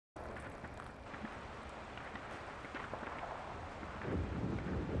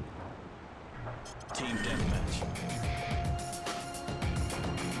Team deathmatch.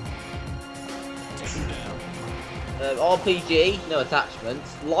 Take him down. RPG, no attachments.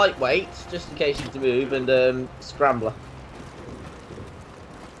 Lightweight, just in case you need to move, and scrambler.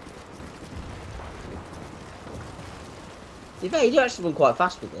 You do actually run quite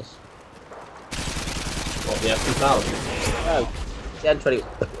fast with this. What, the F2000? No, the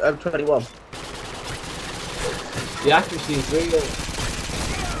M21. The accuracy is real.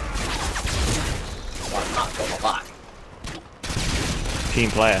 Right, Matt's got my back. Team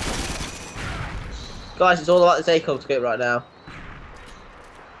player. Guys, it's all about this ACOG script right now.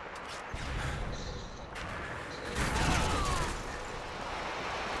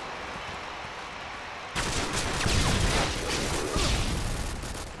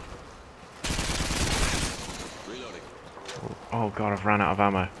 Oh god, I've ran out of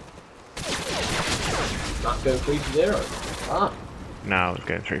ammo. Matt's going 3-0. Ah. Now I was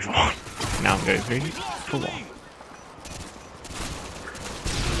going 3 for 1. Now I'm going 3 for 1.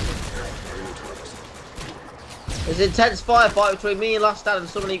 There's an intense firefight between me and Last Stand and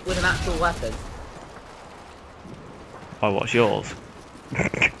somebody with an actual weapon. Oh, what's yours?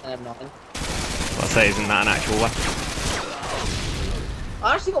 Mine. Well, I say, isn't that an actual weapon?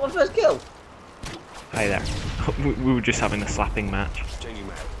 I actually got my first kill. Hey there. We were just having a slapping match.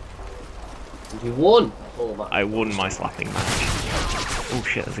 You won. Oh, Matt. I won my slapping match. Oh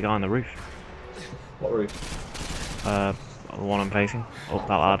shit, there's a guy on the roof. What roof? The one I'm facing. Up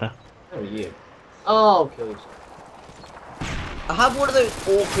that ladder. How are you? Oh, kill yourself. I have one of those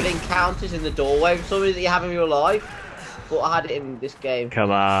awkward encounters in the doorway with somebody that you have in real life, but I had it in this game.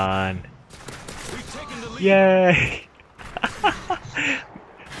 Come on. Yay!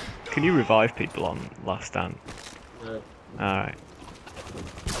 Can you revive people on Last Stand? No. Alright.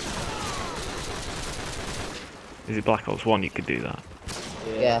 Is it Black Ops 1 you could do that?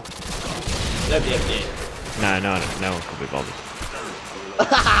 Yeah. Nobody ever did. No one could be bothered.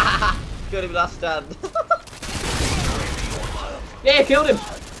 Good him Last Stand. Yeah, killed him!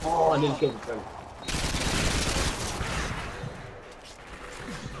 Oh, I nearly killed him.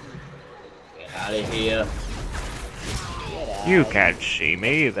 Get out of here. You can't see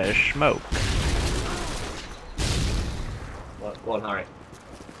me, there's smoke. Well, go on, Harry.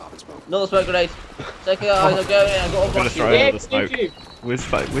 Another smoke grenade. Take it out, I'm going in, I've got I'm gonna to throw block you. another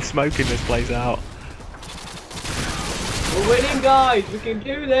smoke. We're smoking this place out. We're winning, guys! We can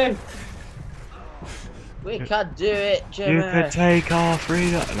do this! We can do it, Jimmy. You could take our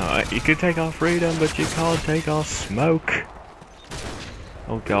freedom. No, you could take our freedom, but you can't take our smoke.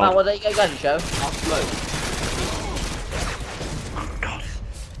 Oh Matt, god. what do you go gadget show? I'll smoke. Oh god.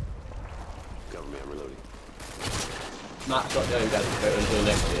 Government reloading. Matt's not going down to go until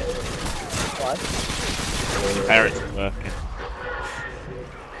next year. Why? Parents are working.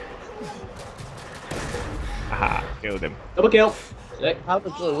 Aha, killed him. Double kill! Sick. How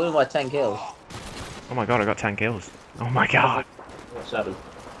was good? Winning by 10 kills. Oh my god, I got 10 kills. Oh my god. 7.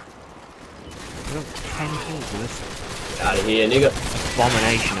 I got 10 kills with this Get out of here, nigga.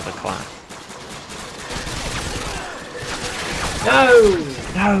 abomination of a class. No!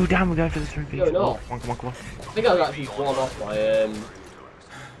 No, damn, we're going for the 3 piece. Going Oh, off. come on. I think I was actually one off by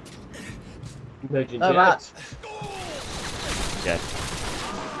emergency. No, Matt. Dead.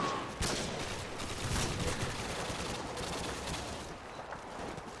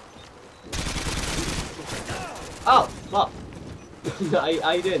 Oh, fuck.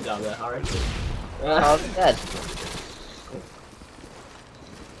 How you doing down there, Harry? I'm dead.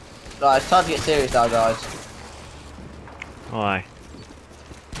 Right, it's time to get serious now, guys. Why?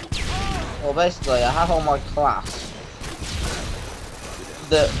 Well, basically, I have on my class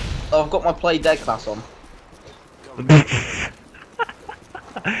that I've got my play dead class on.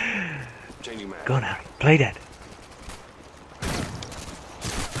 Go now, play dead.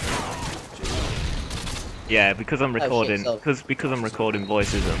 Yeah, because I'm recording, because I'm recording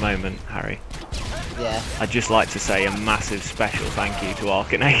voices at the moment, Harry. Yeah. I'd just like to say a massive special thank you to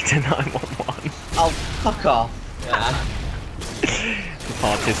Arckanator911 Oh, fuck off. Yeah. for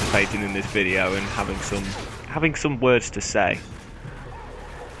participating in this video and having some words to say.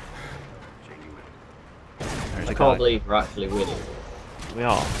 There's I a can't guy. believe we're actually winning. We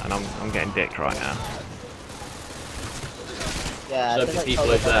are, and I'm getting dicked right now. Yeah, So I many think people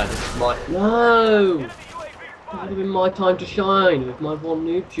I over there. No! That would have been my time to shine with my one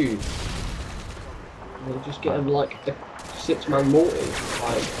noob tube. We'll just get him like a 6-man mortar.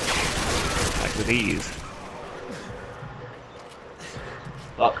 Like with ease.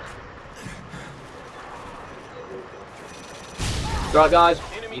 Fuck. Right, guys.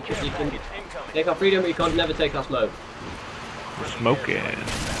 You can take our freedom, but you can't never take our smoke. We're smoking.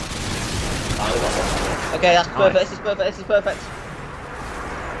 Okay, that's perfect. This is perfect. This is perfect.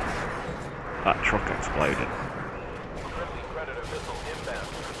 That truck exploded.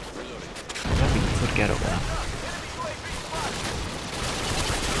 Maybe we could get up there.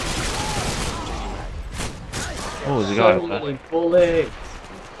 Oh, there's a guy up there. Bullets.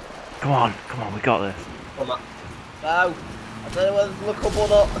 Come on, we got this. Come on. No, I don't know whether to look up or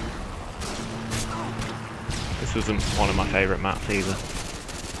not. This wasn't one of my favourite maps either.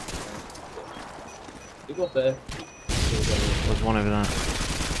 You got there. There's one over there.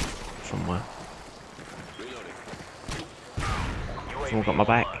 Somewhere. Someone got my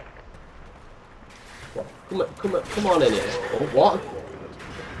back. Come on in here. Oh, what?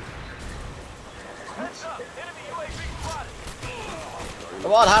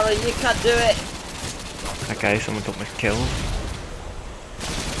 Come on, Harry, you can do it. Okay, someone took my kills.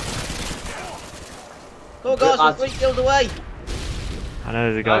 Come on, guys, we're 3 kills away. I know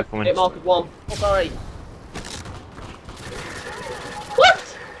there's a guy coming. Hit mark of 1. Oh, sorry.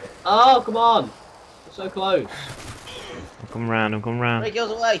 What? Oh, come on. We're so close. I'm coming round. 3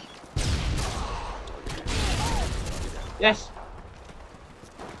 kills away. Yes.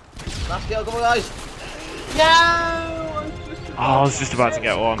 Last kill, come on, guys. No! I was just about to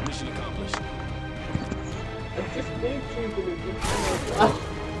get one. Mission accomplished.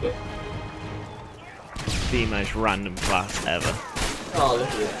 The most random class ever. Oh, look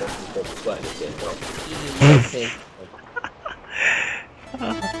at this fucking sweating again. Easy.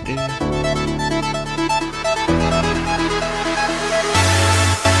 Oh, dear.